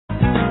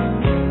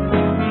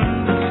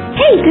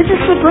This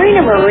is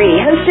Sabrina Marie,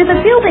 host of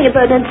the Building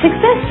Abundant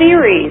Success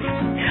Series,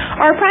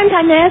 our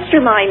primetime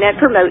mastermind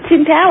that promotes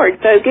empowered,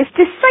 focused,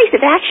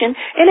 decisive action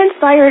and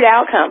inspired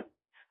outcome.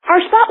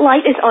 Our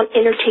spotlight is on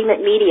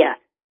entertainment media.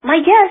 My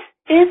guest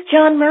is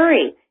Jawn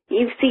Murray.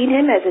 You've seen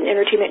him as an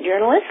entertainment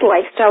journalist,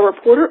 lifestyle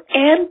reporter,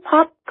 and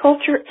pop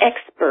culture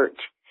expert.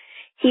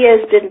 He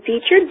has been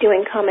featured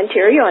doing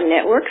commentary on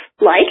networks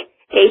like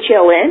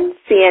HLN,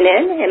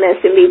 CNN,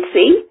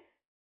 MSNBC,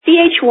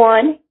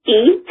 VH1,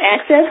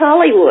 Access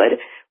Hollywood,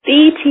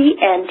 BET,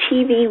 and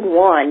TV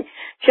One.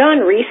 Jawn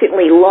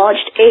recently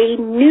launched a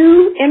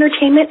new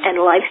entertainment and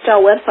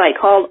lifestyle website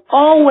called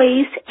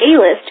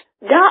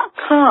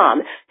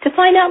alwaysalist.com. To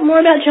find out more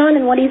about Jawn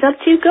and what he's up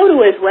to, go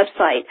to his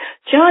website,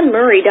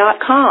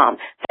 jawnmurray.com.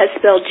 That's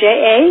spelled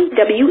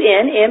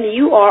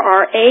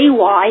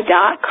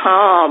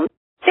JAWNMURRAY.com.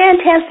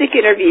 Fantastic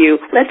interview.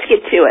 Let's get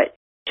to it.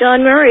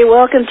 Jawn Murray,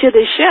 welcome to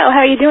the show.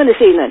 How are you doing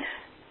this evening?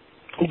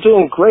 I'm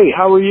doing great.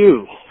 How are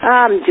you?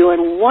 I'm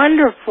doing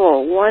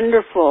wonderful,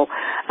 wonderful.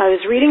 I was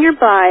reading your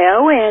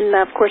bio, and,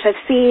 of course, I've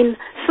seen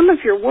some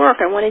of your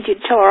work. I wanted you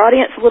to tell our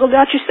audience a little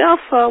about yourself,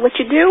 what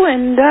you do,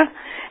 and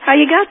how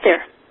you got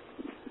there.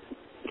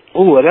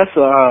 Oh, that's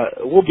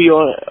we'll be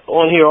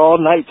on here all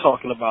night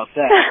talking about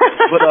that.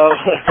 But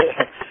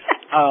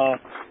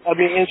I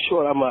mean, in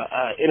short, I'm a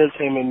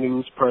entertainment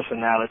news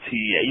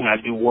personality. You know, I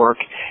do work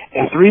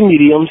in three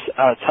mediums: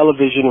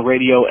 television,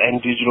 radio,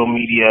 and digital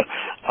media.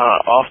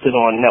 Often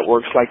on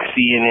networks like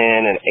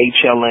CNN and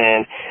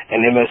HLN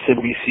and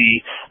MSNBC,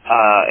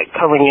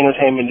 covering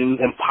entertainment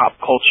news and pop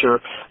culture.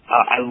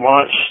 I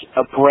launched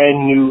a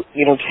brand new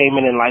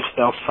entertainment and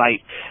lifestyle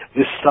site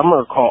this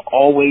summer called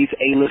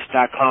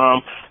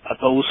alwaysalist.com.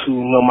 Those who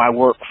know my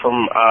work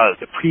from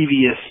the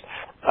previous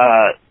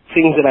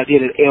things that I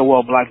did at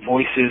AOL Black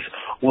Voices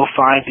will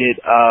find it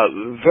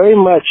very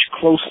much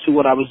close to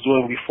what I was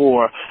doing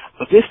before,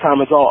 but this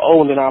time it's all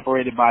owned and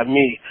operated by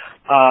me.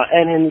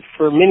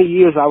 For many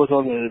years I was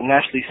on the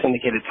nationally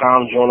syndicated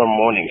Tom Joyner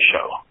morning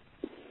show.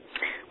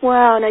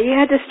 Wow, now you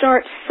had to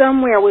start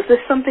somewhere. Was this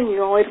something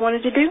you always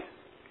wanted to do?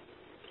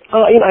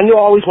 I knew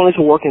I always wanted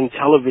to work in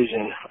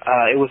television.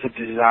 It was a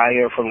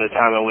desire from the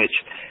time in which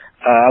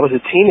I was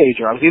a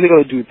teenager. I was either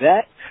going to do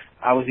that,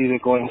 I was either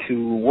going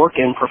to work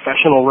in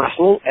professional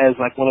wrestling as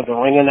like one of the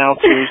ring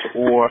announcers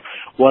or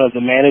one of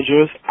the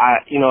managers.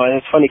 And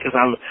it's funny because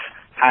I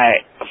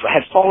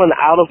had fallen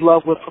out of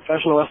love with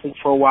professional wrestling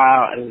for a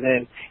while and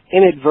then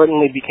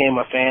inadvertently became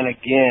a fan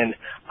again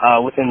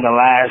within the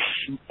last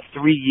 3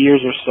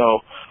 years or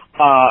so.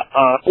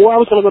 Or I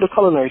was going to go to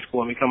culinary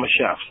school and become a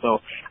chef. So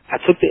I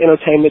took the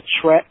entertainment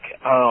trek.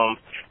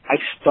 I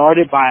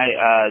started by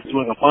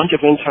doing a bunch of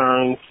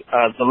interns,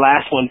 the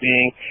last one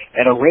being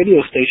at a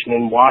radio station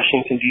in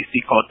Washington, D.C.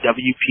 called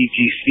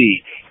WPGC.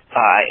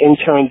 I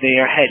interned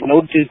there, had no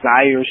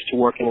desires to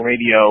work in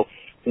radio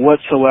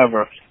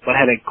whatsoever, but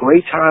had a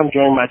great time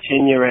during my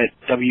tenure at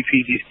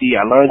WPGC.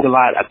 I learned a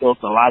lot. I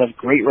built a lot of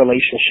great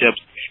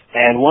relationships,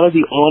 and one of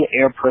the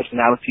on-air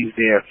personalities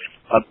there,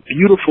 a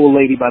beautiful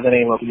lady by the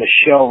name of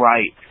Michelle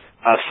Wright,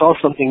 saw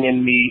something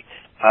in me.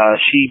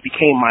 She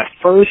became my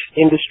first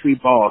industry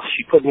boss.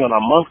 She put me on a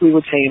monthly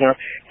retainer,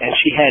 and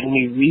she had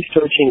me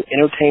researching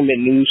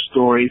entertainment news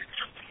stories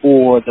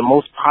for the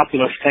most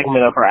popular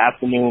segment of her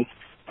afternoon,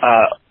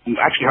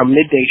 actually her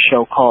midday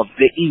show called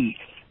The E.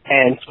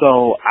 And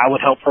so I would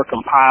help her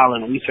compile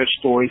and research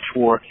stories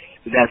for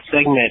that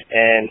segment,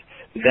 and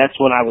that's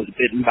when I was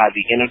bitten by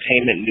the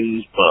entertainment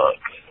news bug.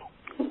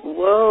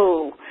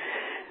 Whoa.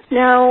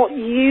 Now,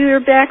 your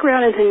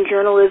background is in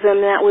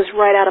journalism. That was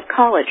right out of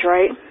college,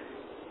 right?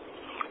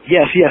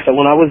 Yes. And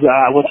when I went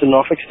to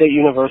Norfolk State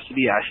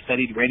University. I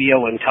studied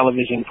radio and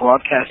television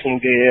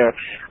broadcasting there.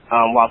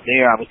 While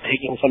there, I was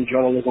taking some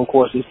journalism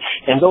courses.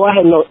 And though I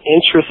had no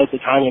interest at the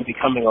time in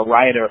becoming a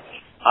writer,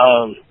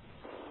 I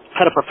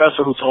had a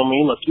professor who told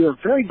me, look, you're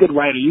a very good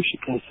writer. You should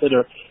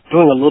consider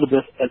doing a little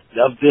bit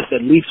of this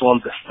at least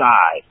on the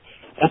side.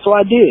 And so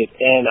I did.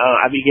 And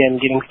I began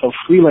getting some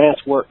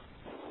freelance work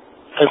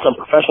and some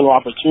professional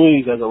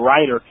opportunities as a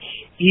writer,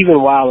 even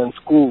while in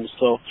school.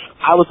 So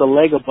I was a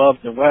leg above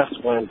the rest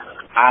when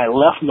I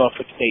left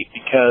Norfolk State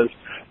because,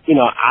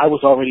 I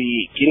was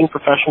already getting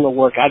professional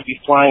work. I'd be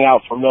flying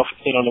out from Norfolk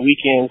State on the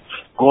weekends,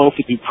 going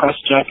to do press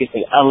junkets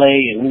in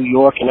L.A. and New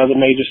York and other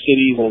major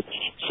cities. And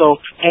so,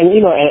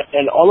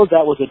 and all of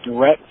that was a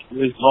direct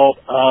result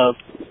of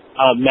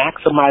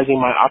maximizing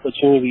my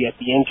opportunity at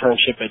the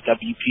internship at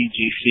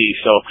WPGC.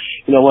 So,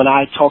 when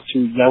I talk to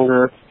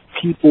younger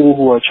people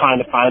who are trying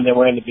to find their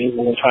way in the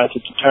business and trying to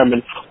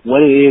determine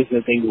what it is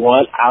that they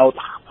want out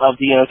of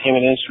the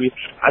entertainment industry,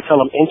 I tell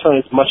them intern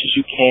as much as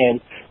you can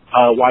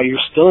while you're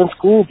still in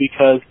school,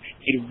 because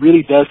it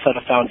really does set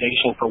a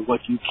foundation for what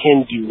you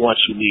can do once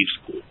you leave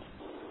school.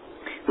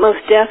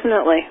 Most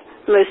definitely.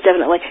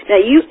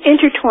 Now, you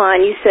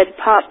intertwine, you said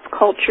pop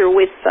culture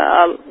with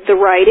the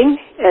writing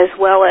as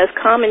well as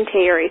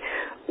commentary.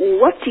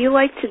 What do you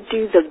like to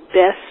do the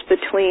best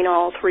between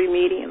all three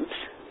mediums?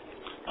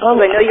 I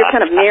know you're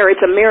kind of married.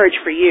 It's a marriage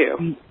for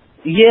you.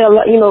 Yeah,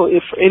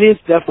 if it is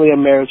definitely a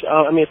marriage.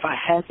 If I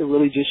had to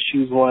really just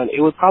choose one, it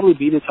would probably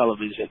be the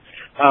television.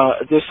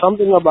 There's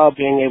something about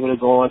being able to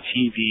go on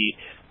TV,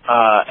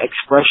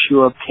 express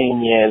your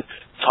opinion,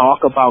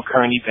 talk about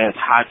current events,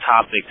 hot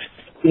topics,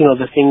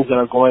 the things that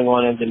are going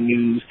on in the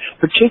news,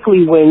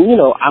 particularly when,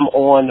 I'm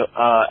on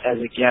as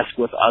a guest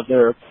with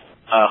other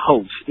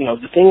hosts.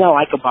 The thing I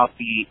like about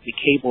the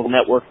cable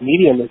network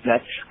medium is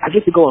that I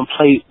get to go and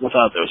play with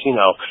others.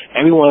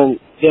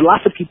 There are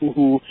lots of people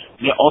who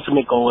their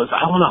ultimate goal is,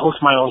 I want to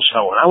host my own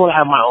show and I want to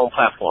have my own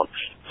platform.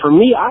 For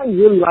me, I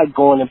really like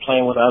going and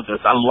playing with others.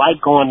 I like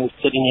going and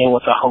sitting in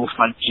with a host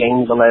like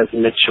James Velez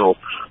Mitchell,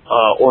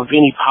 or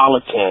Vinnie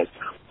Politan,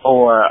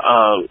 or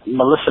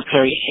Melissa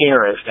Perry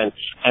Harris,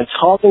 and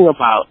talking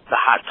about the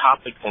hot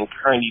topics and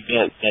current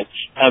events,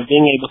 and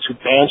being able to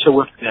banter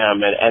with them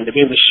and to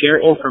be able to share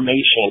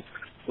information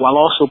while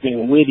also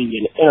being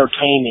witty and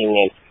entertaining.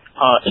 And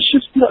it's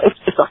just,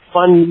 it's a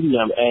fun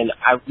medium, and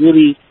I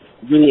really,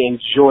 really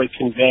enjoy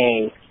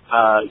conveying,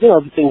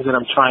 the things that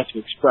I'm trying to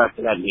express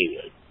in that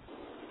medium.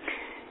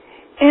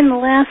 In the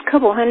last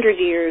couple hundred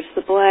years,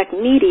 the black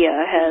media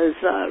has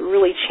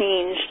really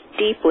changed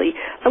deeply.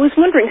 I was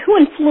wondering, who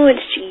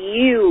influenced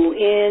you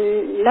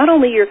in not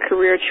only your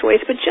career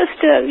choice, but just,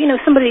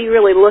 somebody you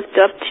really looked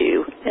up to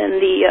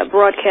in the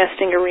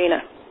broadcasting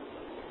arena?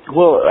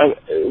 Well,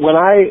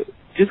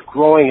 just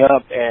growing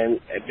up and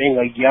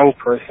being a young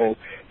person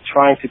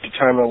trying to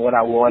determine what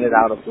I wanted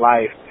out of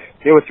life,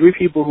 there were three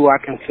people who I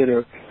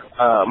consider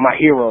my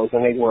heroes,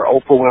 and they were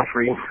Oprah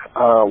Winfrey,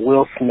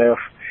 Will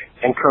Smith,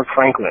 and Kirk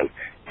Franklin.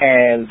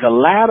 And the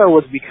latter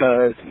was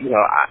because,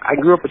 I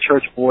grew up a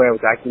church boy. I was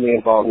actively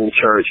involved in the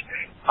church.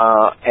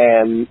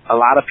 And a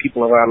lot of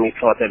people around me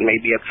thought that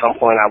maybe at some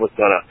point I was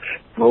going to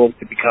grow up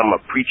to become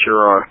a preacher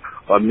or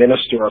a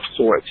minister of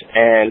sorts.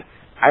 And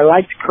I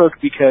liked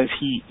Kirk because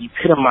he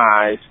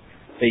epitomized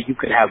that you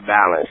could have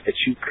balance, that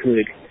you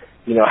could,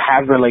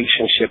 have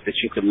relationship, that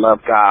you could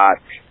love God,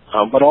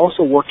 but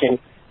also work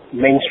in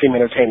mainstream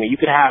entertainment. You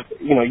could have,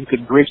 you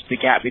could bridge the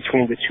gap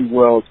between the two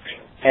worlds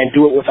and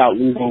do it without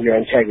losing your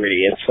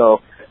integrity. And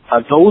so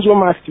those were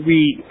my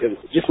three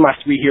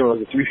heroes,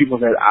 the three people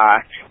that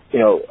I,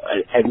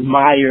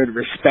 admired,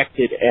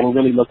 respected, and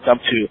really looked up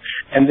to.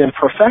 And then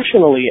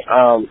professionally,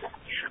 around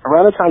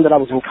the time that I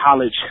was in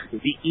college,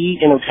 the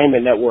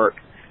Entertainment Network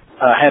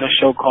had a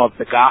show called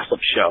The Gossip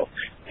Show.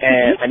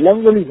 And I never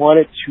really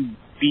wanted to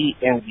be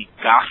in the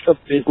gossip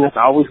business.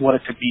 I always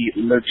wanted to be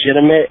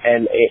legitimate.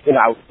 And,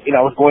 I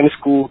was going to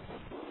school.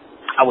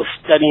 I was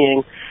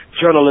studying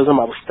journalism.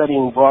 I was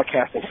studying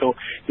broadcasting. So,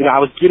 I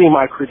was getting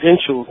my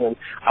credentials, and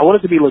I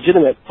wanted to be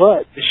legitimate.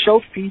 But the show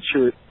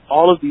featured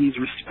all of these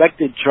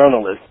respected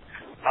journalists,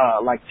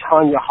 like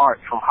Tanya Hart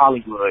from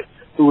Hollywood,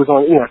 who was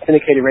on, a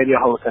syndicated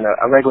radio host and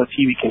a regular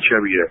TV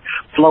contributor,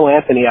 Flo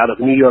Anthony out of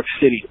New York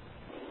City,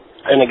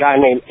 and a guy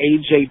named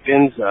A.J.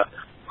 Benza,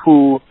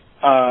 who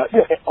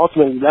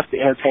ultimately left the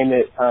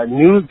entertainment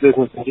news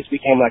business and just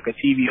became like a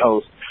TV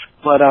host.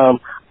 But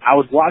I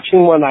was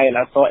watching one night, and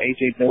I saw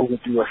A.J. Benza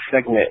do a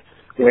segment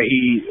where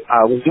he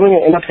was doing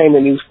an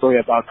entertainment news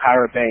story about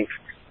Tyra Banks,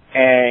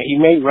 and he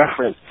made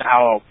reference to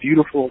how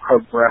beautiful her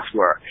breasts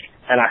were.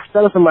 And I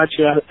stood up in my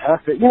chair, and I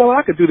said,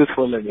 I could do this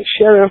for a living.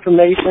 Share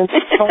information,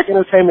 talk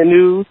entertainment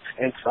news,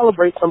 and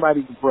celebrate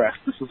somebody's breasts.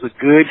 This was a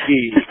good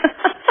gig.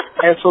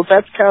 And so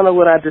that's kind of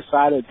what I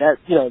decided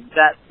that,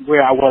 that's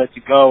where I wanted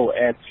to go.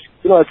 And,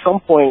 at some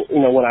point,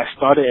 when I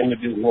started in the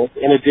business,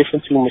 in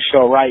addition to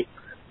Michelle Wright,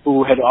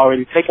 who had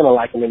already taken a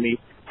liking to me,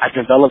 I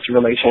developed a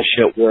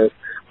relationship with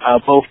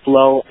both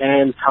Flo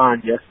and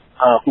Tanya,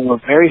 who were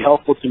very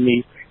helpful to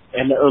me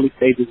in the early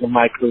stages of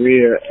my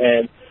career.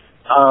 And,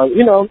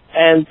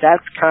 and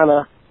that's kind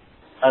of,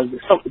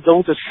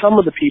 those are some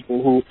of the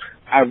people who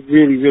I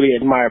really, really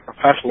admire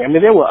professionally.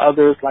 There were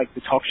others like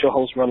the talk show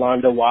host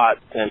Rolanda Watts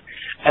and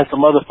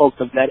some other folks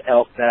of that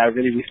ilk that I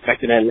really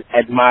respected and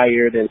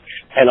admired and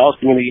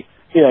ultimately,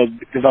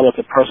 developed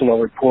a personal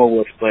rapport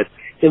with. But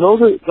those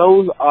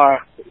are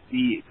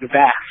the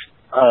vast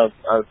of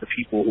the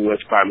people who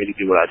inspire me to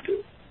do what I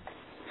do.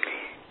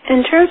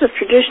 In terms of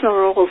traditional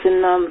roles in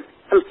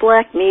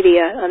black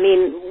media,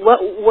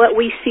 what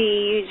we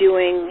see you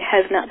doing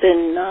has not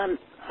been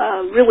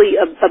really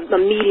a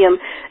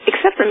medium,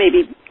 except for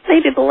maybe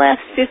the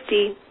last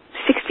 50,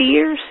 60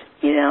 years,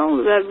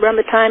 around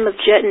the time of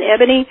Jet and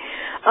Ebony.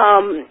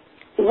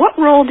 What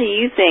role do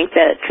you think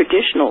that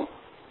traditional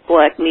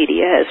black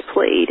media has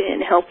played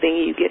in helping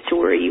you get to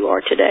where you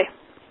are today?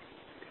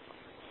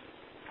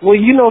 Well,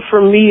 for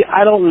me,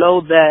 I don't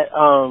know that,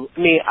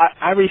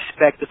 I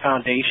respect the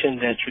foundation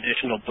that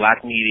traditional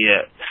black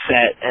media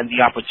set and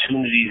the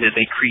opportunities that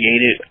they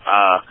created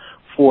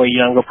for a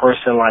younger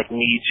person like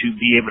me to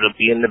be able to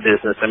be in the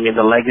business.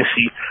 The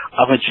legacy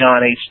of a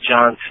John H.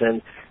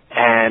 Johnson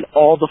and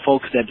all the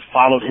folks that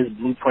followed his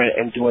blueprint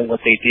and doing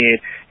what they did,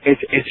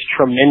 it's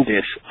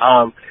tremendous.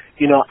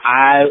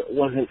 I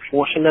wasn't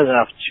fortunate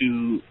enough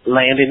to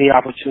land any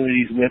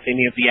opportunities with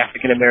any of the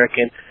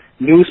African-American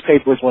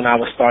newspapers when I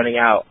was starting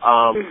out.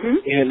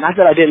 And not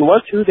that I didn't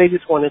want to, they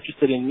just weren't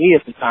interested in me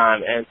at the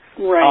time. And,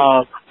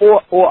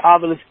 or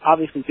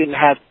obviously didn't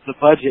have the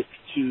budget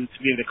to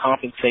be able to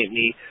compensate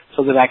me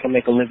so that I can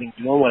make a living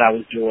doing what I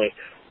was doing.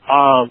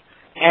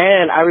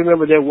 And I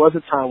remember there was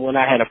a time when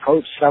I had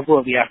approached several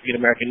of the African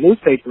American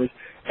newspapers,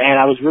 and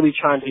I was really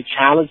trying to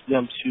challenge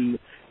them to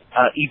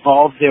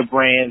evolve their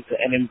brands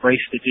and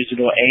embrace the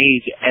digital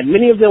age. And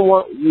many of them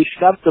weren't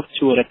receptive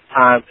to it at the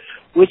time,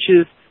 which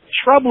is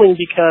troubling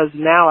because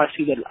now I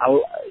see that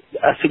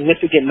a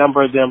significant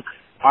number of them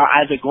are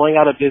either going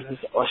out of business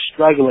or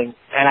struggling.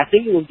 And I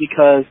think it was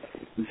because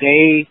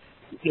they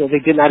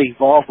did not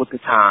evolve with the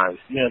times.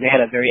 They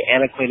had a very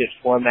antiquated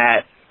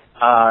format.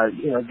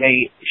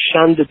 They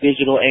shunned the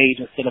digital age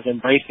instead of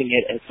embracing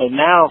it. And so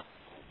now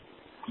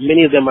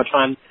many of them are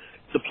trying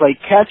to play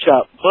catch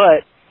up,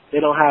 but they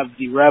don't have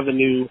the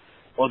revenue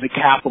or the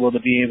capital to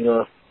be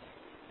able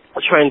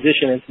to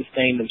transition and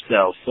sustain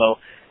themselves. So,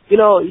 I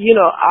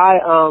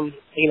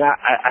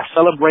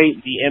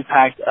celebrate the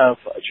impact of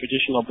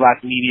traditional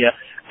black media,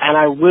 and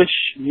I wish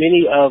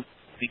many of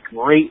the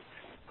great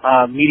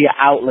media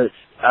outlets,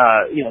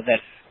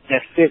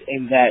 that fit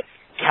in that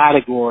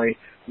category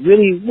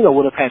really,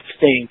 would have had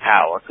staying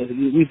power, because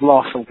we've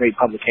lost some great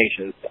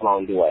publications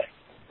along the way.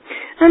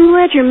 I'm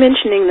glad you're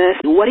mentioning this.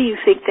 What do you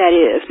think that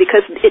is?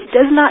 Because it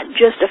does not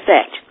just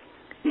affect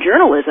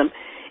journalism.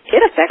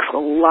 It affects a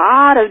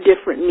lot of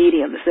different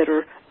mediums that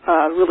are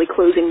really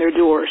closing their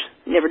doors,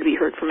 never to be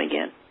heard from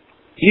again.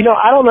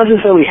 I don't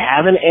necessarily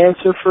have an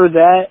answer for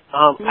that.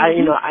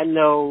 I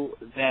know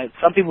that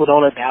some people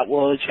don't adapt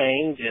well to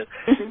change, and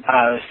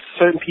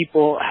certain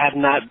people have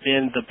not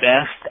been the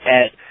best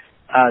at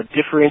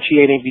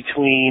differentiating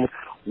between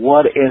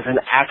what is an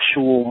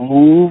actual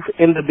move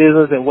in the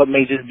business and what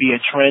may just be a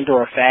trend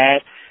or a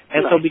fad.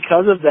 And so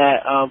because of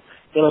that,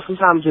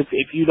 sometimes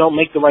if you don't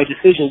make the right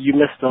decision, you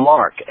miss the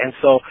mark. And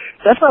so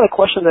that's not a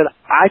question that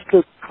I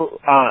could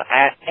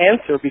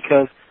answer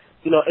because,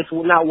 it's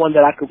not one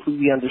that I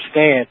completely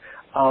understand.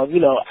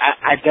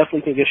 I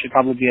definitely think there should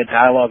probably be a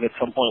dialogue at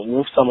some point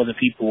with some of the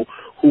people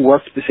who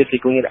work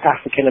specifically in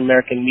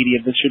African-American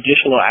media, the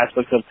traditional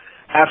aspects of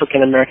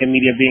African-American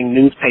media being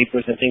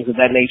newspapers and things of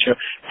that nature,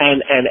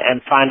 and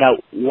find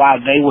out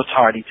why they were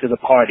tardy to the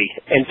party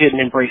and didn't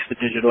embrace the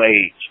digital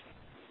age.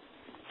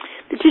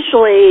 The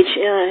digital age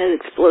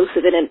is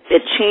explosive, and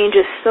it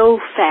changes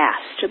so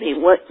fast. I mean,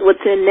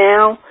 what's in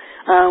now,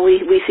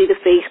 we see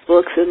the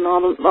Facebooks and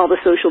all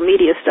the social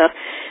media stuff.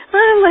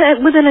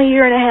 Within a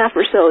year and a half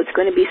or so, it's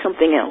going to be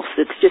something else.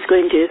 It's just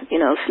going to,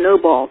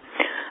 snowball.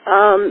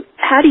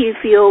 How do you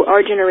feel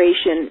our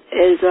generation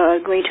is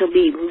going to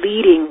be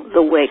leading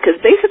the way?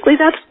 Because basically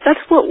that's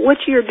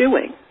what you're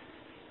doing.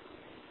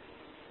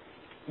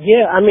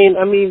 Yeah, I mean,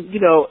 every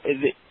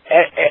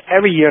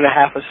year and a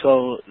half or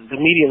so, the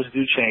mediums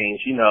do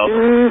change.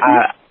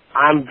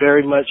 I'm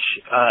very much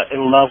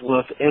in love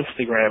with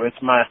Instagram.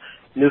 It's my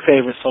new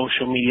favorite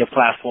social media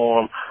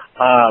platform.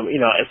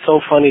 It's so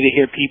funny to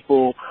hear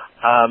people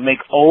make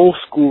old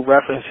school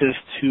references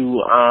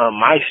to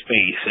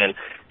MySpace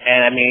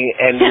and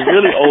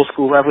really old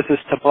school references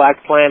to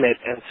Black Planet.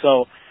 And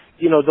so,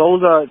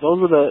 those are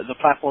the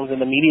platforms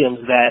and the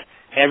mediums that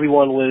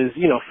everyone was,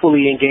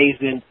 fully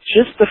engaged in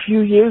just a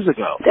few years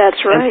ago.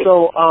 That's right. And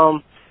so,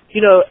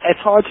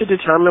 it's hard to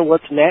determine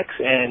what's next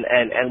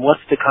and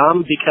what's to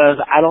come, because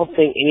I don't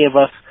think any of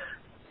us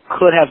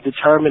could have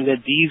determined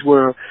that these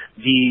were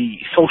the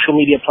social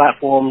media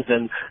platforms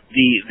and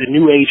the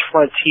new age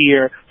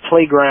frontier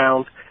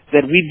playgrounds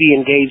that we'd be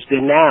engaged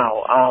in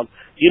now.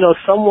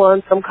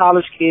 Some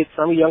college kid,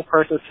 some young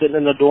person sitting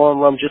in the dorm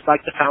room, just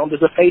like the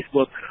founders of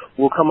Facebook,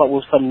 will come up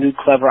with some new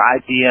clever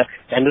idea,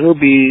 and it'll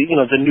be,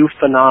 the new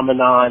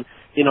phenomenon,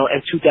 in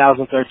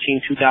 2013,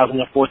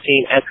 2014.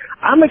 And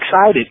I'm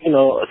excited.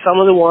 Some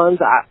of the ones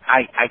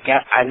I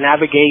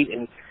navigate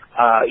and,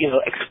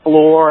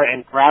 explore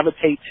and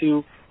gravitate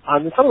to.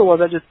 And some of the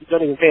ones I just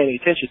don't even pay any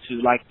attention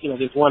to. Like,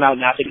 there's one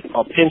out now, I think it's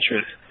called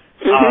Pinterest,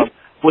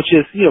 which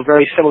is,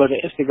 very similar to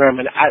Instagram,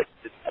 and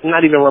I'm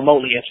not even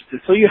remotely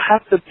interested. So you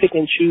have to pick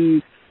and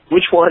choose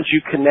which ones you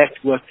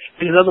connect with,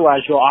 because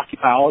otherwise you'll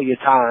occupy all your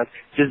time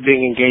just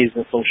being engaged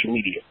in social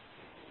media.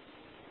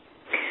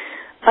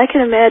 I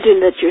can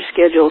imagine that your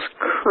schedule's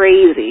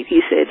crazy.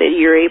 You say that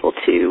you're able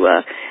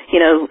to,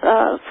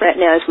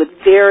 fraternize with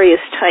various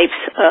types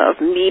of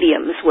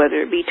mediums,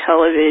 whether it be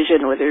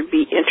television, whether it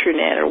be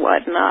internet or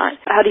whatnot.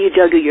 How do you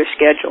juggle your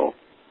schedule?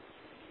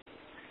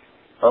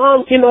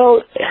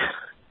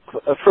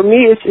 For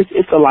me,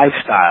 it's a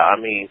lifestyle.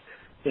 I mean,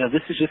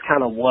 this is just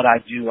kind of what I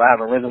do. I have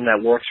a rhythm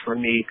that works for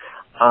me.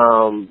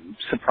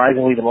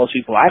 Surprisingly to most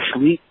people, I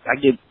sleep. I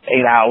get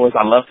 8 hours.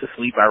 I love to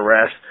sleep. I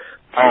rest.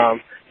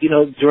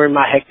 During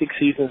my hectic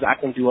seasons, I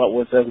can do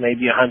upwards of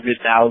maybe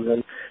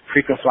 100,000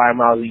 frequent flyer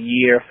miles a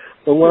year.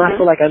 But when I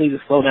feel like I need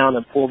to slow down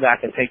and pull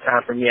back and take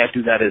time for me, I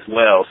do that as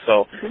well.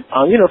 So,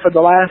 for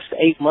the last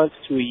 8 months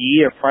to a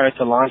year prior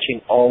to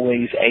launching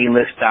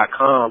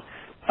AlwaysAlist.com,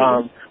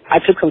 I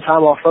took some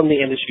time off from the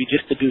industry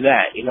just to do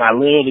that. You know, I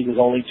literally was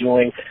only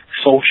doing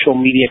social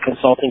media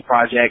consulting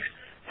projects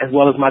as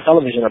well as my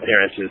television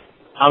appearances.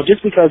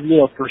 Just because,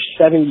 you know, for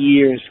 7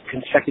 years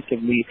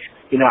consecutively,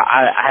 you know,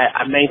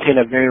 I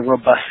maintained a very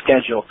robust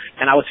schedule,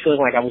 and I was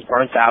feeling like I was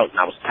burnt out and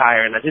I was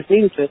tired, and I just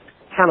needed to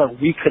kind of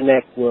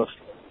reconnect with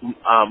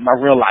my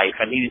real life.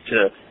 I needed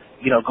to,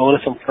 you know, go to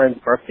some friend's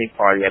birthday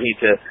party. I needed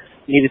to,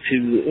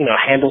 you know,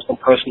 handle some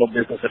personal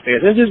business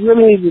affairs. I just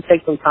really needed to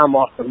take some time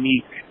off for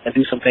me and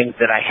do some things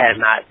that I had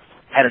not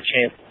had a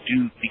chance to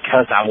do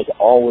because I was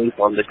always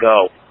on the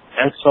go.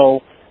 And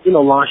so, you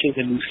know, launching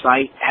the new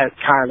site has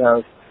kind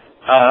of,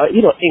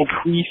 you know,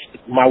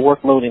 increased my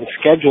workload and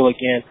schedule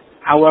again.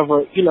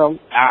 However, you know,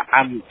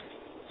 I'm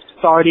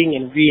starting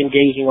and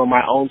re-engaging on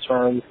my own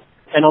terms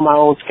and on my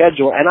own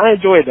schedule, and I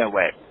enjoy it that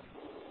way.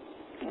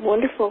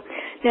 Wonderful.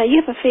 Now,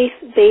 you have a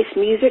faith-based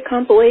music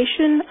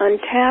compilation,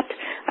 Untapped.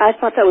 I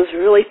thought that was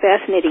really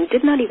fascinating.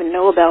 Did not even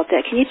know about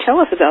that. Can you tell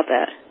us about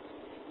that?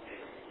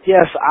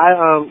 Yes,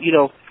 you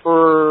know,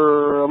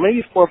 for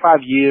maybe 4 or 5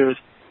 years,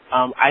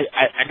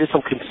 I did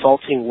some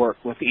consulting work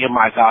with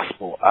EMMY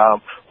Gospel.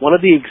 One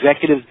of the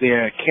executives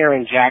there,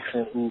 Karen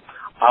Jackson, who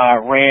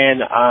ran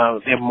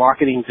their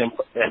marketing and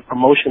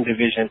promotion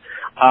division,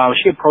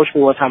 she approached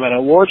me one time at an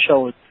award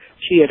show.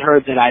 She had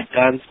heard that I'd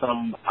done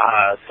some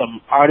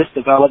artist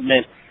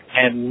development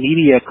and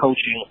media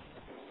coaching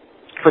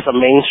for some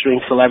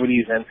mainstream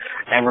celebrities and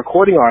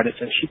recording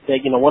artists, and she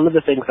said, you know, one of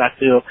the things I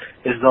feel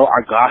as though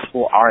our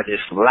gospel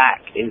artists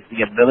lack is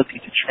the ability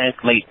to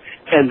translate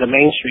in the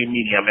mainstream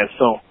medium. And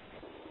so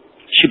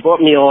she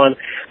brought me on,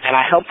 and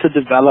I helped to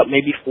develop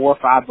maybe 4 or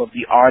 5 of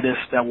the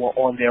artists that were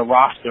on their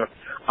roster,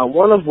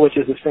 one of which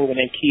is a singer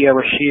named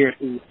SHERRI,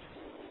 who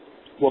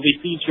will be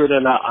featured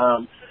in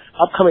a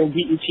upcoming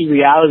BET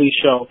reality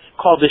show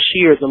called The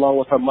Shears, along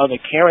with her mother,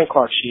 Karen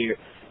Clark Sheard.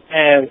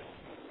 And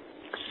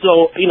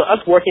so, you know,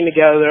 us working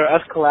together,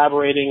 us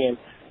collaborating and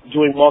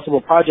doing multiple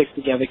projects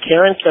together,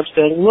 Karen kept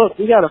saying, look,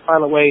 we got to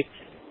find a way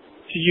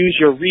to use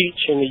your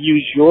reach and to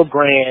use your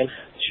brand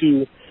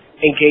to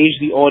engage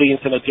the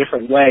audience in a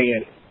different way.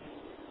 And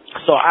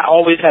so I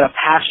always had a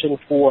passion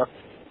for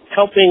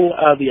helping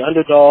the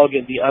underdog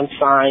and the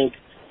unsigned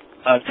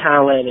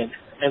talent.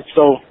 And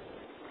so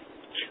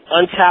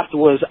Untapped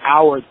was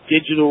our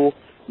digital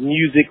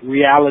music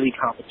reality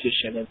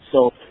competition. And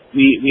so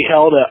we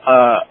held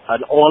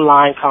an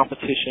online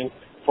competition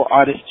for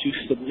artists to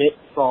submit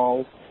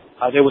songs.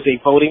 There was a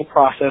voting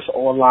process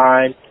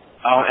online,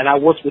 and I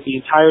worked with the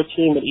entire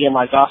team at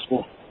EMMY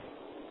Gospel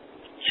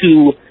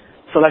to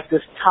select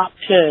this top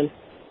 10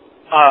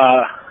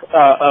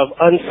 of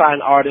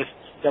unsigned artists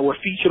that were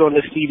featured on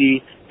the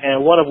CD,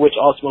 and one of which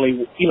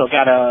ultimately, you know,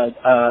 got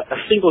a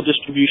single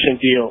distribution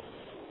deal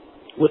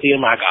with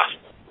EMMY Gospel.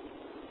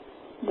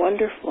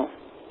 Wonderful.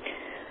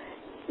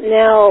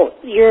 Now,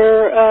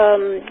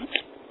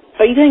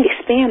 are you going to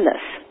expand this?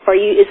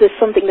 Is this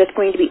something that's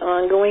going to be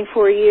ongoing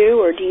for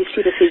you, or do you see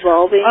this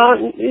evolving?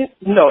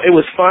 No, it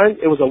was fun.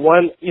 It was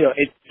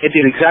it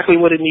did exactly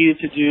what it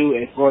needed to do.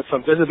 It brought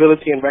some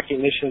visibility and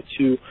recognition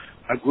to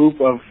a group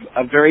of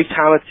very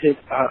talented,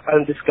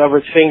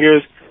 undiscovered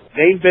singers.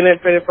 They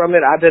benefited from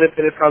it. I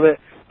benefited from it.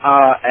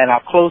 And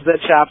I've closed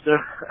that chapter,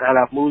 and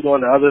I've moved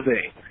on to other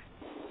things.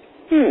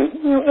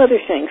 Well, other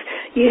things.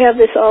 You have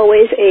this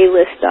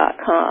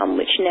alwaysalist.com,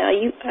 which now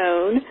you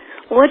own.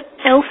 What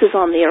else is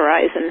on the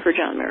horizon for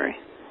John Murray?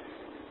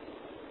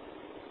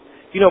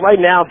 You know, right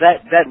now,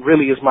 that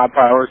really is my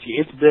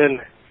priority. It's been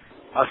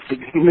a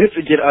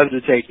significant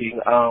undertaking,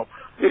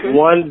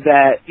 one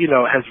that, you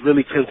know, has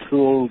really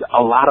consumed a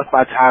lot of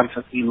my time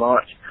since we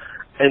launched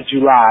in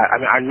July. I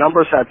mean, our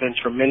numbers have been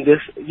tremendous,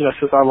 you know,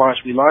 since our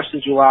launch. We launched in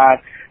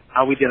July.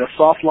 We did a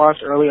soft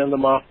launch earlier in the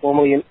month,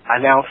 formally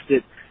announced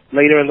it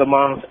later in the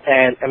month,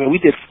 and, I mean,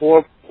 we did 1.4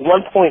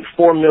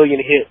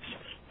 million hits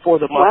for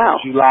the month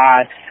of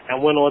July, and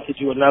went on to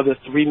do another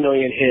 3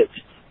 million hits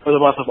for the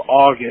month of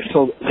August.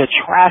 So the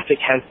traffic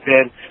has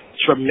been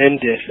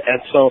tremendous.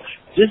 And so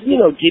just,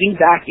 you know, getting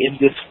back in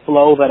this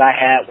flow that I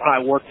had when I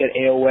worked at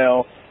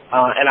AOL,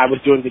 and I was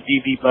doing the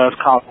DV Buzz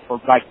column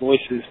for Black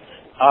Voices,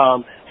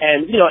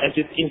 and, you know, and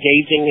just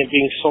engaging and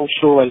being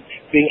social and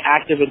being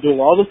active and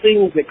doing all the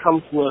things that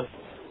comes with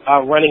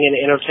running an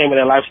entertainment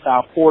and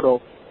lifestyle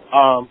portal.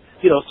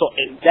 You know, so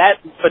that,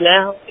 for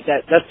now,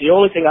 that's the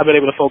only thing I've been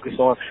able to focus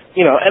on.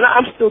 You know, and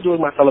I'm still doing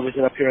my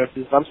television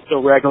appearances. I'm still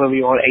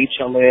regularly on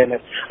HLN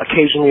and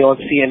occasionally on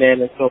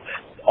CNN, and so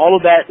all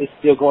of that is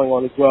still going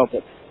on as well.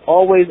 But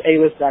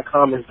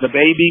alwaysalist.com is the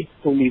baby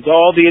who needs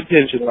all the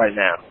attention right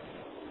now.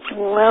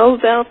 Well,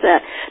 about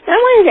that. Now, I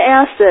wanted to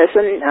ask this,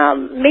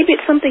 and maybe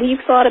it's something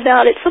you've thought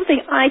about. It's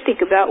something I think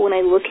about when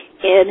I look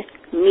in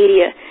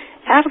media.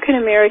 African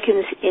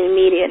Americans in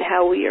media and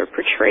how we are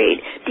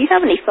portrayed. Do you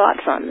have any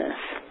thoughts on this?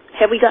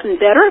 Have we gotten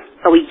better?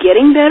 Are we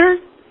getting better?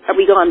 Have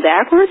we gone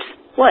backwards?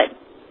 What?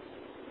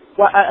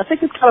 Well, I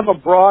think it's kind of a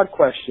broad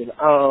question.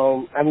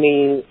 I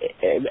mean,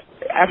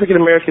 African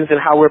Americans and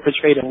how we're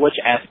portrayed in which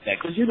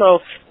aspect? Because, you know,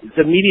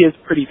 the media is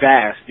pretty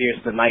vast.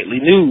 There's the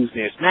nightly news,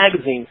 there's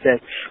magazines,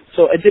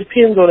 so it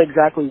depends on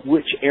exactly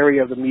which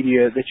area of the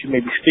media that you may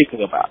be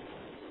speaking about.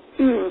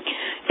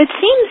 It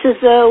seems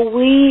as though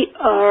we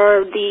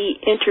are the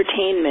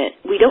entertainment.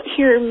 We don't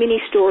hear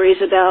many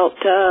stories about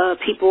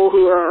people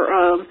who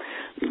are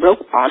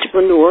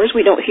entrepreneurs.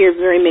 We don't hear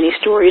very many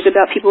stories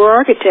about people who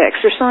are architects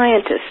or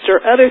scientists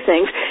or other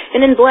things.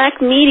 And in black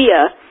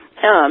media,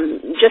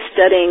 just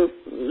studying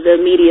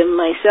the media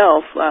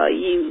myself,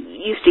 you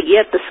used to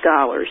get the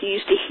scholars. You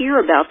used to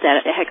hear about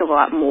that a heck of a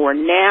lot more.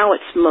 Now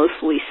it's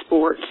mostly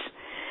sports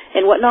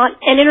and whatnot.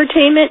 And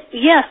entertainment,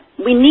 yeah,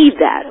 we need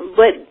that.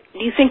 But do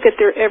you think that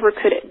there ever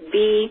could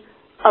be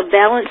a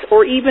balance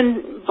or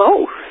even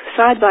both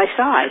side by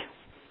side?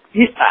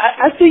 Yeah,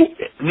 I think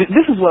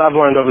this is what I've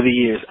learned over the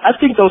years. I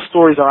think those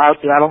stories are out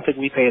there. I don't think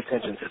we pay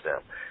attention to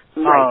them.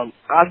 Right.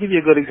 I'll give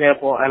you a good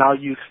example, and I'll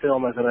use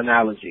film as an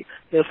analogy.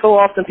 You know, so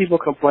often people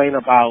complain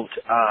about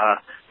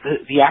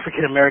the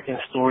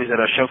African-American stories that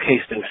are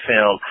showcased in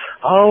film.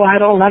 Oh, I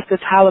don't like the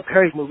Tyler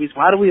Perry movies.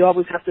 Why do we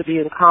always have to be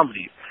in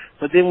comedies?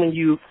 But then when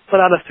you put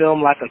out a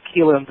film like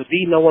Akeelah and the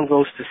Bee, no one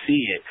goes to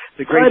see it.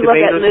 The Great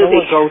Debaters, no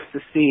one goes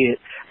to see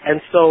it. And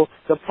so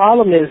the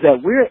problem is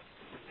that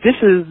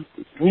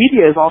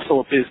media is also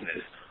a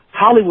business.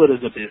 Hollywood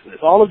is a business.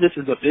 All of this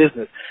is a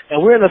business.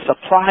 And we're in a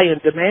supply and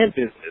demand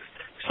business.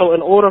 So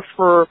in order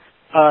for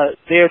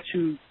there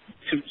to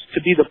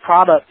be the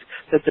product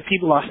that the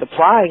people are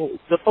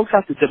supplying, the folks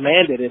have to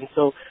demand it. And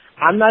so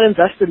I'm not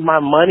investing my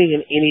money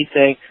in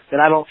anything that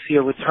I don't see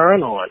a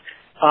return on.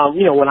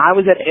 You know, when I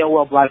was at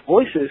AOL Black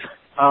Voices,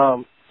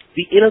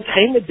 the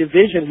entertainment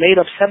division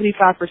made up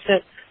 75%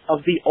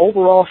 of the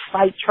overall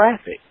site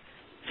traffic.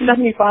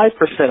 75%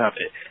 of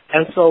it.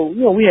 And so,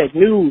 you know, we had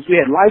news, we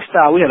had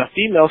lifestyle, we had a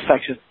female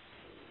section.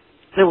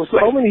 There were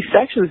so many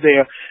sections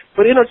there,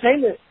 but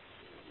entertainment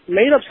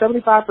made up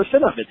 75%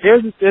 of it.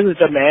 There's a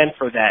demand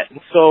for that.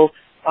 And so,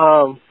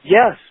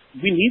 yes,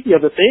 we need the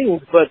other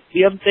things, but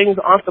the other things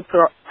aren't the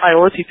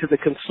priority to the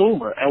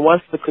consumer. And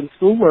once the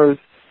consumer's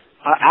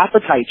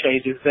appetite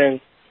changes, then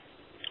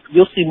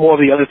you'll see more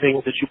of the other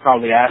things that you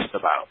probably asked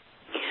about.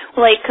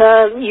 Like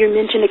you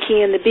mentioned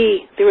Akeelah and the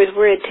Bee. There was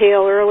Red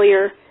Tail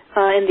earlier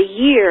in the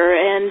year,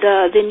 and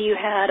then you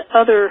had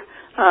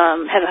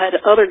have had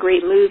other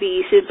great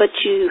movies, but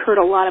you heard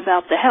a lot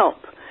about The Help,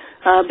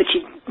 but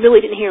you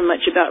really didn't hear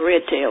much about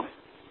Red Tail.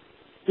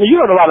 Well, you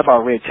heard a lot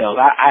about Red Tail.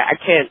 I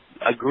can't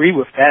agree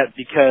with that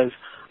because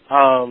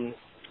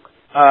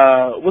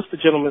what's the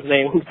gentleman's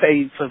name who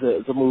paid for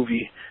the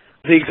movie?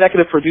 The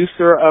executive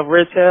producer of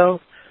Red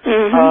Tail.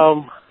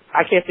 Mm-hmm.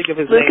 I can't think of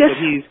his name, but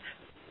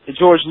he's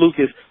George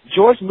Lucas.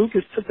 George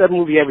Lucas took that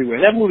movie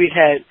everywhere. That movie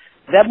had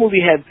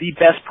the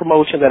best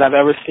promotion that I've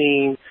ever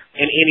seen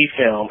in any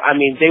film. I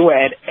mean, they were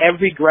at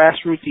every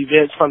grassroots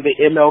event, from the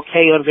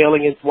MLK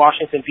unveiling in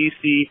Washington,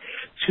 D.C.,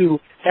 to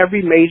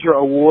every major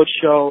award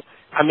show.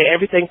 I mean,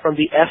 everything from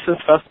the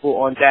Essence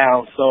Festival on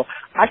down. So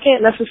I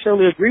can't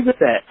necessarily agree with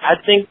that. I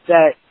think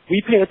that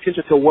we pay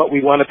attention to what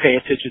we want to pay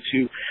attention to,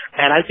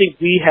 and I think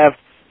we have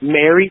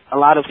married a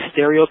lot of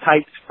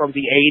stereotypes from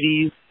the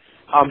 80s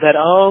that,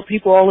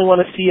 people only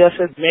want to see us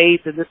as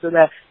maids and this and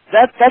that.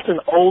 That's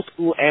an old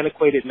school,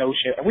 antiquated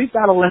notion, and we've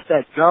got to let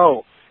that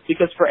go,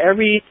 because for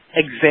every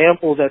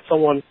example that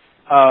someone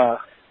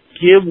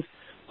gives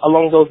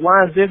along those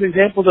lines, there's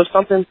examples of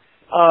something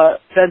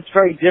that's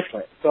very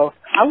different. So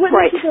I wouldn't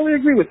necessarily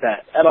agree with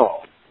that at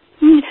all.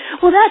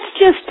 Well, that's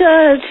just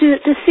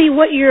to see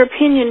what your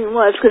opinion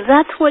was, because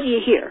that's what you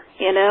hear,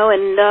 you know,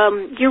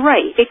 and you're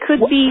right. It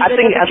could be I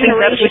think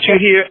that's what you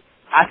hear.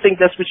 I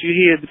think that's what you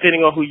hear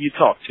depending on who you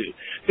talk to.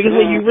 Because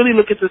when you really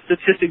look at the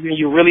statistics and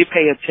you really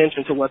pay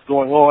attention to what's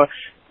going on,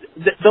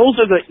 those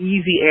are the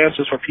easy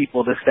answers for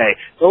people to say.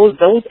 Those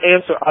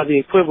answers are the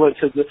equivalent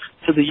to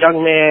the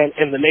young man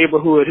in the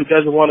neighborhood who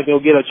doesn't want to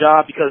go get a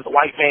job because the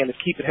white man is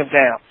keeping him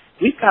down.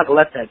 We've got to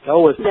let that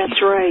go.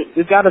 That's right.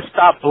 We've got to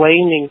stop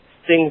blaming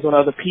things on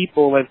other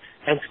people and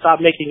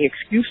stop making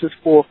excuses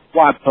for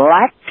why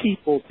black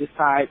people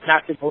decide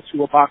not to go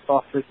to a box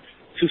office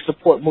to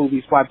support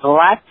movies, why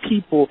black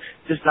people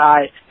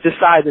decide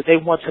that they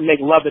want to make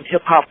Love and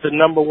Hip Hop the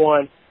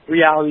 #1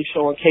 reality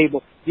show on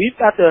cable. We've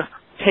got to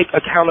take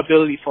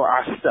accountability for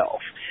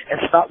ourselves and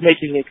stop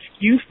making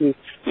excuses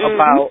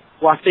about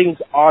why things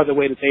are the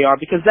way that they are,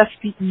 because that's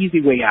the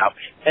easy way out.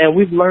 And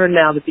we've learned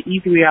now that the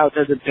easy way out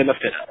doesn't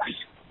benefit us.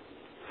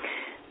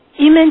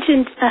 You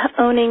mentioned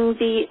owning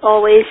the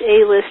Always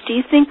A-list. Do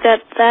you think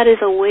that is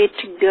a way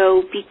to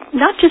go,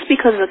 not just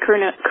because of the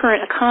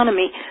current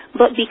economy,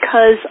 but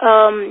because,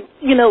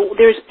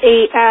 there's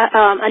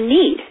a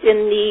need in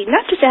the,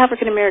 not just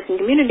African-American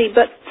community,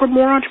 but for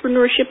more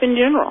entrepreneurship in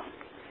general?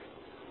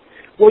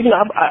 Well,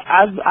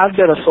 I've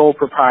been a sole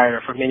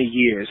proprietor for many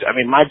years. I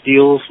mean, my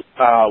deals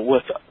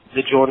with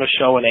the Jawn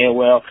show and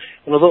AOL,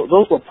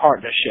 those were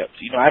partnerships.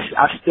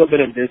 I've still been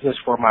in business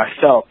for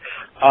myself.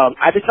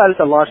 I decided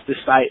to launch this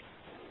site,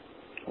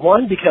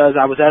 one, because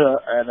I was at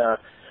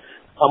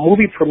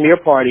movie premiere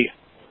party,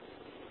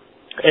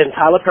 and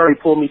Tyler Perry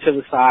pulled me to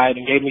the side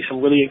and gave me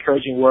some really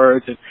encouraging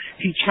words, and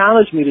he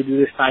challenged me to do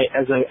this site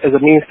as a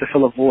means to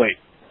fill a void.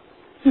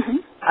 Mm-hmm.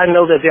 I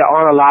know that there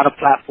aren't a lot of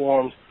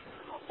platforms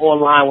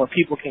online where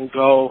people can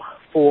go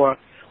for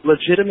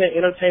legitimate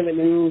entertainment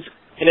news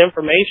and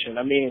information.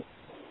 I mean,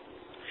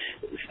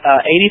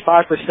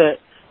 85%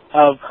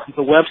 of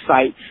the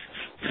websites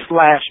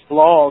 /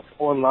 blogs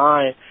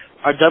online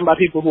are done by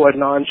people who are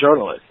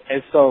non-journalists.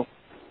 And so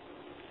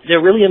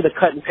they're really in the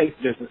cut and paste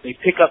business. They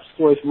pick up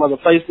stories from other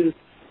places.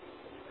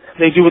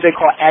 They do what they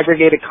call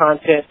aggregated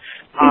content.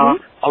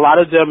 A lot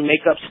of them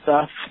make up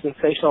stuff,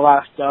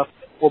 sensationalize stuff,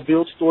 or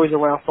build stories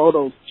around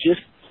photos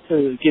just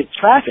to get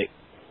traffic.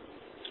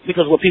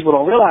 Because what people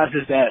don't realize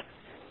is that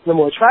the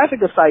more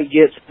traffic a site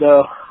gets,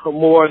 the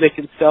more they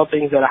can sell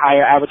things at a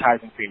higher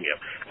advertising premium.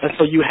 And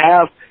so you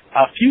have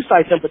a few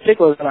sites in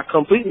particular that are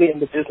completely in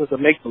the business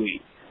of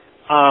make-believe.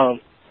 And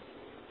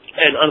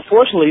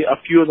unfortunately, a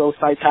few of those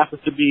sites happen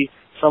to be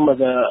some of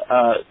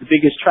the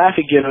biggest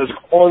traffic getters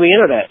on the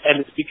internet. And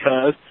it's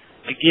because,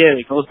 again,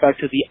 it goes back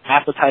to the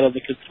appetite of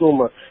the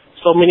consumer.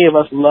 So many of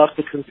us love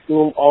to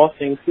consume all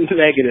things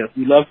negative.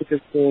 We love to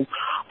consume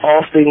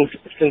all things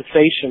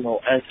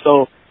sensational. And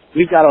so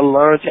we've got to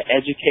learn to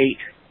educate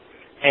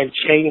and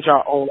change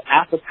our own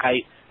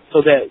appetite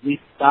so that we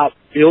stop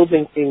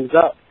building things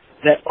up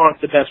that aren't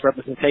the best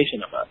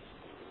representation of us.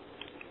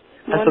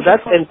 And so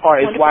that's in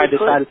part is why I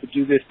decided to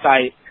do this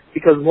site,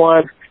 because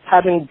one,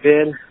 having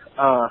been,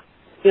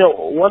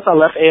 once I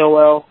left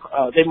AOL,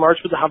 they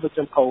merged with the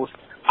Huffington Post.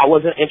 I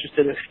wasn't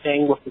interested in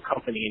staying with the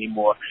company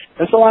anymore.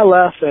 And so I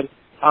left, and,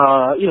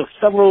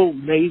 several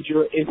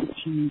major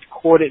entities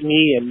courted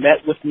me and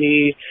met with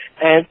me,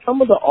 and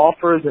some of the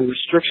offers and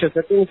restrictions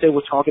and things they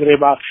were talking to me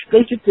about,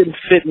 they just didn't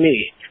fit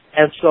me.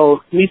 And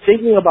so me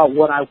thinking about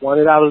what I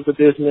wanted out of the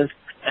business,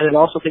 and then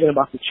also thinking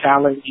about the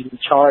challenge and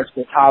the charge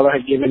that Tyler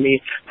had given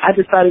me, I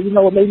decided,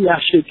 maybe I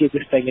should give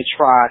this thing a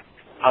try.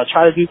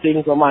 Try to do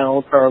things on my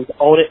own terms,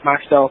 own it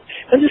myself,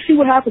 and just see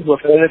what happens with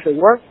it. And if it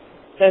works,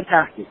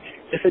 fantastic.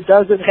 If it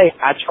doesn't, hey,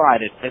 I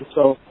tried it. And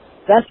so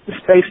that's the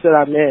space that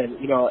I'm in.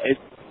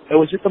 It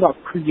was just about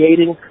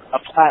creating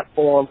a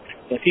platform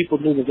that people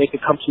knew that they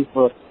could come to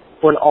for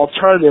an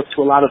alternative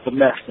to a lot of the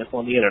mess that's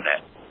on the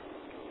internet.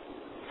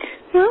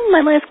 Well,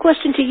 my last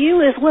question to you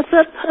is, what's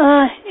up?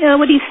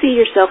 What do you see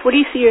yourself? Where do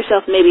you see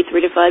yourself maybe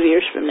 3 to 5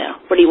 years from now?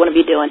 What do you want to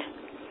be doing?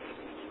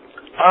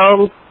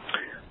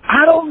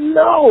 I don't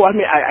know. I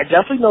mean, I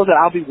definitely know that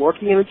I'll be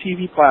working in a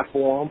TV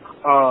platform.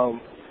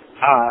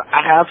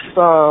 I have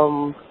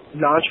some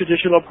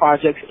non-traditional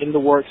projects in the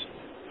works.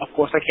 Of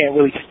course, I can't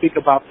really speak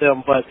about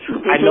them, but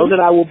I know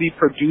that I will be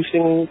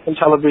producing some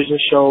television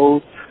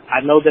shows. I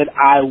know that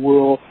I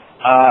will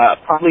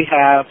probably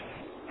have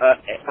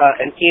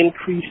an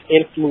increased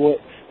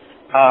influence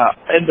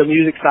in the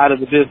music side of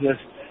the business.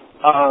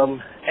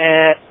 And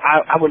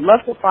I would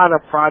love to find a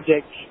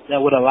project that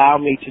would allow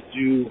me to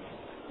do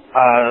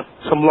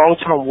some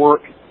long-term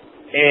work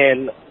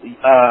in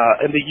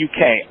the UK.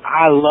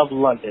 I love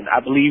London. I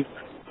believe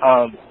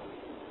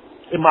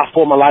in my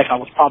former life I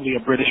was probably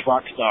a British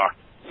rock star.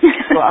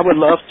 So I would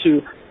love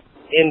to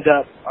end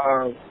up,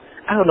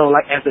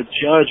 like as a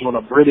judge on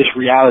a British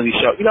reality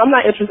show. I'm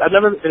not interested. I've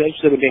never been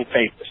interested in being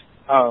famous.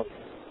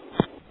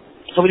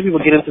 So many people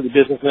get into the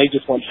business and they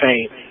just want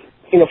fame.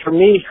 For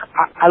me,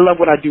 I love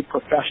what I do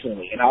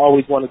professionally, and I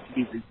always wanted to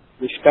be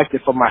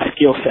respected for my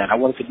skill set. I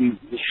wanted to be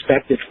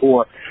respected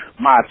for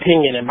my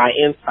opinion and my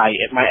insight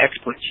and my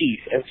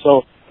expertise. And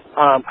so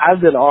I've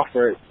been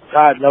offered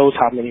God knows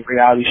how many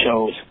reality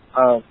shows,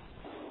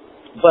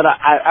 but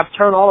I've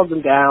turned all of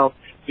them down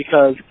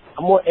because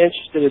I'm more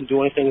interested in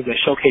doing things that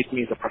showcase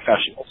me as a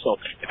professional. So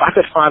if I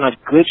could find a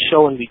good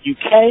show in the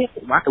UK,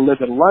 if I could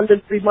live in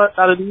London 3 months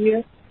out of the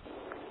year,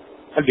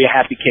 I'd be a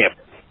happy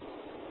camper.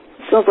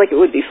 Sounds like it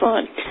would be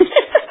fun.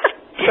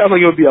 Sounds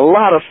like it would be a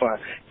lot of fun.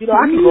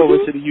 I could go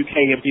over to the UK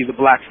and be the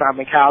Black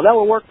Simon Cowell. That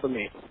would work for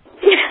me.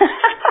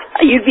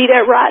 You'd be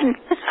that rotten.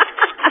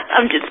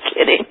 I'm just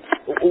kidding.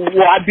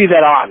 Well, I'd be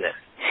that honest.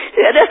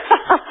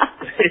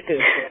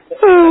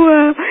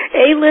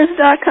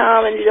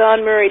 A-list.com and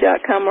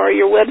JawnMurray.com are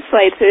your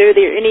websites. Are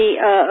there any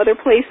other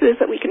places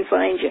that we can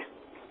find you?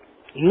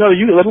 No,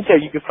 let me tell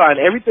you, you can find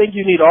everything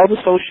you need, all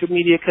the social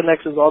media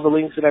connections, all the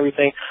links and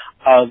everything.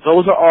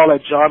 Those are all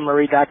at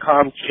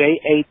JawnMurray.com,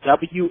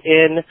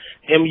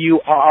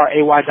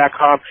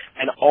 JawnMurray.com,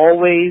 and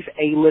always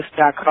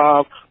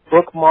A-list.com.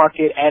 Bookmark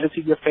it, add it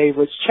to your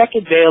favorites. Check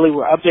it daily.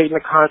 We're updating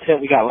the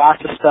content. We got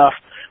lots of stuff.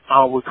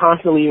 We're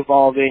constantly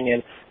evolving,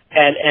 and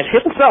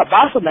hit us up.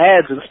 Buy some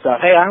ads and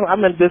stuff. Hey,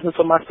 I'm in business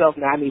for myself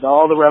now. I need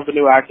all the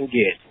revenue I can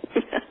get.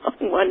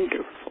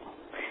 Wonderful.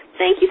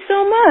 Thank you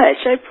so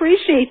much. I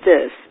appreciate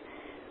this.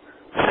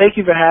 Thank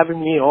you for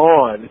having me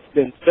on.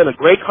 It's been a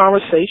great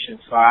conversation.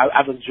 So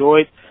I've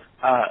enjoyed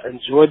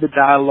the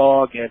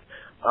dialogue, and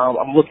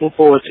I'm looking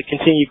forward to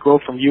continue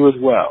growth from you as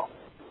well.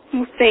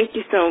 Thank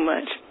you so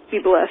much. Be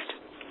blessed.